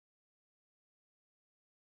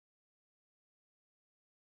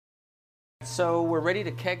So we're ready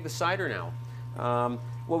to keg the cider now.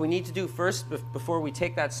 What we need to do first, before we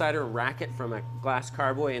take that cider and rack it from a glass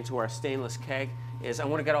carboy into our stainless keg, is I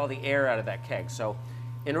want to get all the air out of that keg. So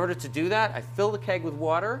in order to do that, I fill the keg with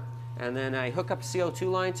water, and then I hook up a CO2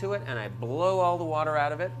 line to it, and I blow all the water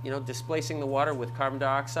out of it, displacing the water with carbon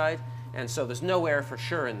dioxide, and so there's no air for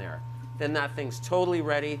sure in there. Then that thing's totally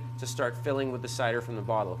ready to start filling with the cider from the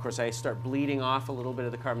bottle. Of course, I start bleeding off a little bit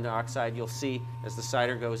of the carbon dioxide. You'll see as the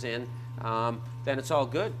cider goes in. Then it's all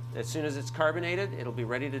good. As soon as it's carbonated, it'll be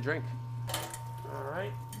ready to drink. All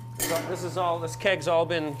right. So this keg's all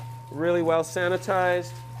been really well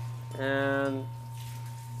sanitized, and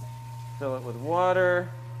fill it with water.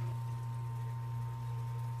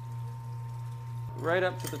 Right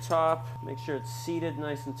up to the top. Make sure it's seated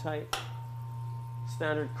nice and tight.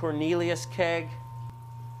 Standard Cornelius keg.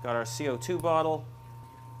 Got our CO2 bottle.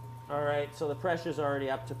 All right, so the pressure's already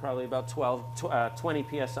up to probably about 20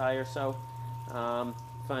 psi or so.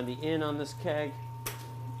 Find the in on this keg,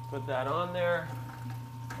 put that on there,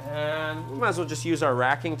 and we might as well just use our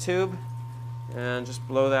racking tube and just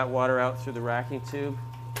blow that water out through the racking tube.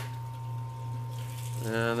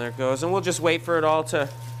 And there it goes, and we'll just wait for it all to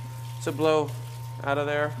blow out of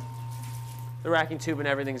there. The racking tube and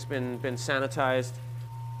everything's been sanitized.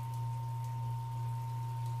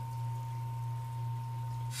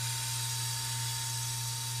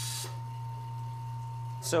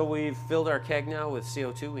 So we've filled our keg now with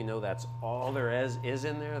CO2. We know that's all there is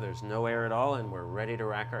in there. There's no air at all, and we're ready to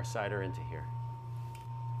rack our cider into here.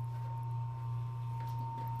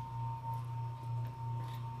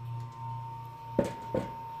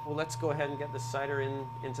 Well, let's go ahead and get the cider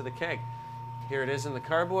into the keg. Here it is in the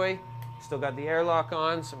carboy. Still got the airlock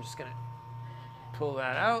on, so I'm just gonna pull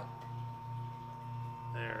that out.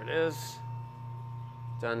 There it is.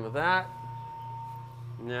 Done with that.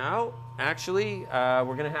 Now, actually,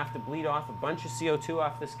 we're going to have to bleed off a bunch of CO2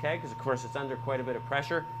 off this keg, because of course it's under quite a bit of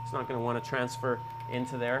pressure. It's not going to want to transfer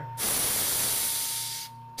into there.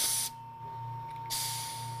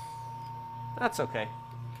 That's okay.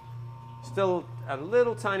 Still a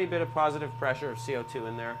little tiny bit of positive pressure of CO2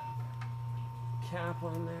 in there. Cap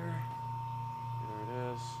on there. There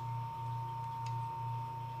it is.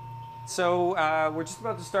 So we're just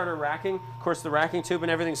about to start our racking. Of course, the racking tube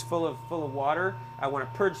and everything's full of water. I want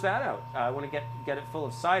to purge that out. I want to get it full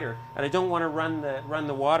of cider, and I don't want to run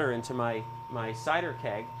the water into my cider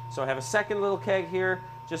keg. So I have a second little keg here,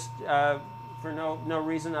 just for no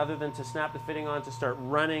reason other than to snap the fitting on to start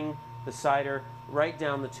running the cider right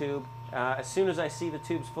down the tube. As soon as I see the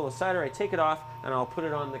tube's full of cider, I take it off and I'll put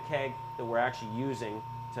it on the keg that we're actually using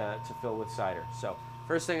to fill with cider. So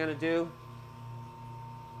first thing I'm going to do,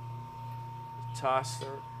 toss the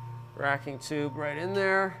racking tube right in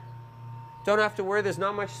there. Don't have to worry, there's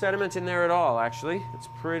not much sediment in there at all, actually. It's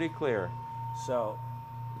pretty clear. So,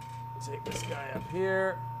 take this guy up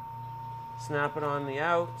here, snap it on the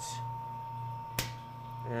out,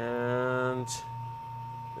 and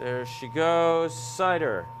there she goes,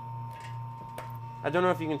 cider. I don't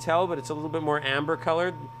know if you can tell, but it's a little bit more amber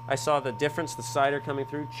colored. I saw the difference, the cider coming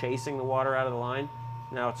through, chasing the water out of the line.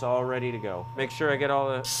 Now it's all ready to go. Make sure I get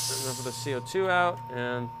enough of the CO2 out,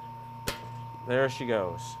 and there she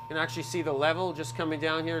goes. You can actually see the level just coming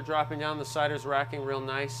down here, dropping down. The cider's racking real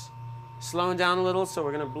nice. Slowing down a little, so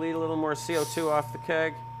we're going to bleed a little more CO2 off the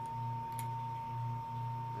keg.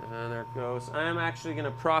 And there it goes. I am actually going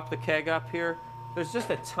to prop the keg up here. There's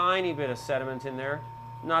just a tiny bit of sediment in there.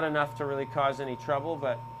 Not enough to really cause any trouble,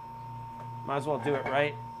 but might as well do it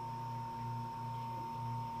right.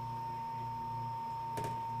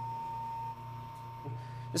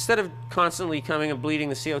 Instead of constantly coming and bleeding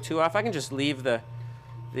the CO2 off, I can just leave the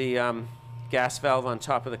gas valve on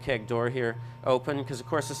top of the keg door here open, because of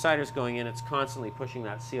course the cider's going in, it's constantly pushing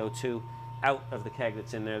that CO2 out of the keg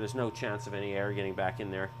that's in there. There's no chance of any air getting back in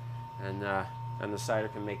there, and the cider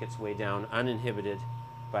can make its way down uninhibited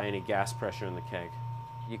by any gas pressure in the keg.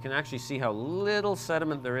 You can actually see how little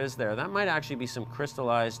sediment there is there. That might actually be some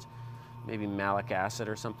crystallized, maybe malic acid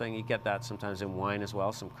or something. You get that sometimes in wine as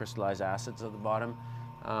well, some crystallized acids at the bottom.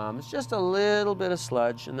 It's just a little bit of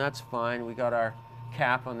sludge, and that's fine. We got our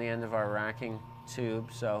cap on the end of our racking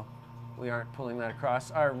tube, so we aren't pulling that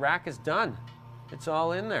across. Our rack is done. It's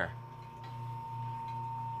all in there.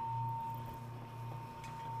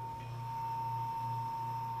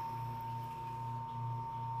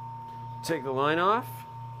 Take the line off.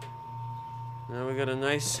 Now we got a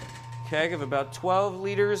nice keg of about 12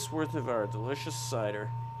 liters worth of our delicious cider.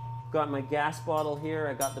 Got my gas bottle here.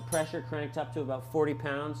 I got the pressure cranked up to about 40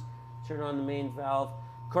 pounds. Turn on the main valve.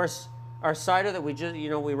 Of course, our cider that we just,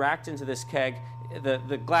 we racked into this keg,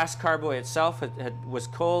 the glass carboy itself was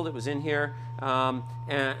cold. It was in here,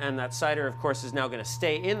 and that cider, of course, is now going to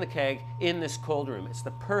stay in the keg in this cold room. It's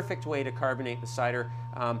the perfect way to carbonate the cider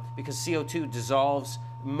because CO2 dissolves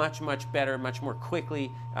much better, much more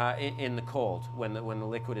quickly in the cold when the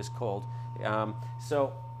liquid is cold.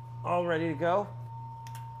 So, all ready to go.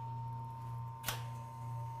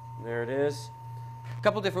 There it is. A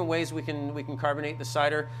couple different ways we can carbonate the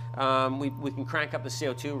cider. We can crank up the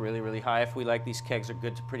CO2 really high if we like. These kegs are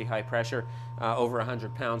good to pretty high pressure, over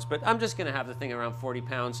 100 pounds. But I'm just going to have the thing around 40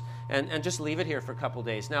 pounds and just leave it here for a couple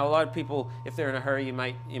days. Now, a lot of people, if they're in a hurry, you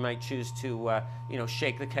might choose to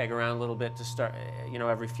shake the keg around a little bit to start,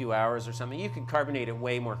 every few hours or something. You can carbonate it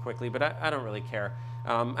way more quickly, but I don't really care.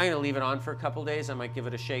 I'm going to leave it on for a couple days. I might give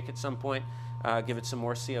it a shake at some point, give it some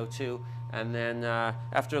more CO2. And then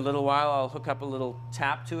after a little while, I'll hook up a little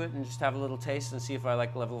tap to it and just have a little taste and see if I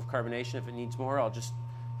like the level of carbonation. If it needs more, I'll just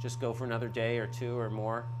go for another day or two or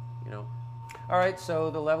more, All right, so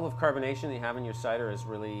the level of carbonation that you have in your cider is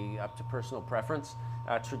really up to personal preference.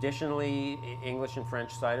 Traditionally, English and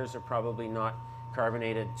French ciders are probably not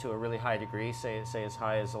carbonated to a really high degree, say as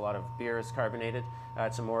high as a lot of beer is carbonated.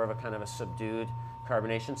 It's more of a kind of a subdued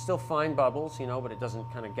carbonation. Still fine bubbles, but it doesn't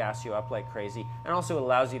kind of gas you up like crazy. And also it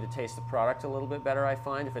allows you to taste the product a little bit better, I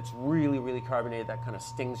find. If it's really carbonated, that kind of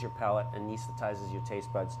stings your palate and anesthetizes your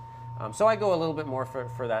taste buds. So I go a little bit more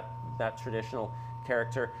for that traditional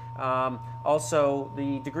character. Also,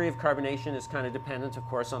 the degree of carbonation is kind of dependent, of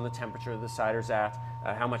course, on the temperature the cider's at,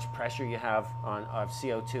 how much pressure you have of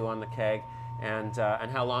CO2 on the keg, and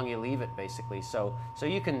how long you leave it, basically. So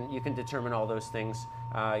you can determine all those things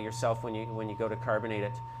yourself when you go to carbonate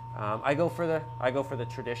it. I go for the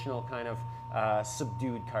traditional kind of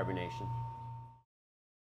subdued carbonation.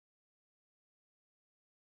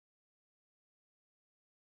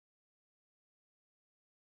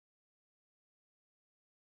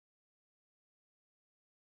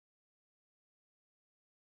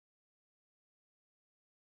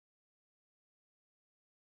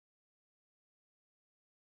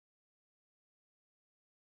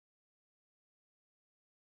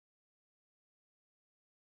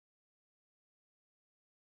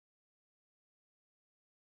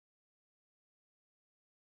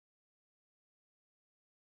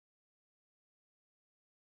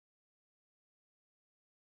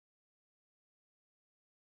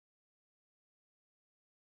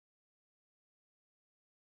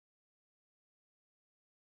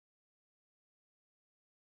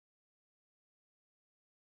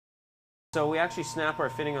 So we actually snap our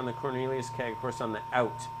fitting on the Cornelius keg, of course, on the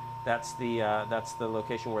out. That's the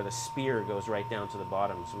location where the spear goes right down to the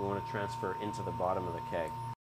bottom. So we want to transfer into the bottom of the keg.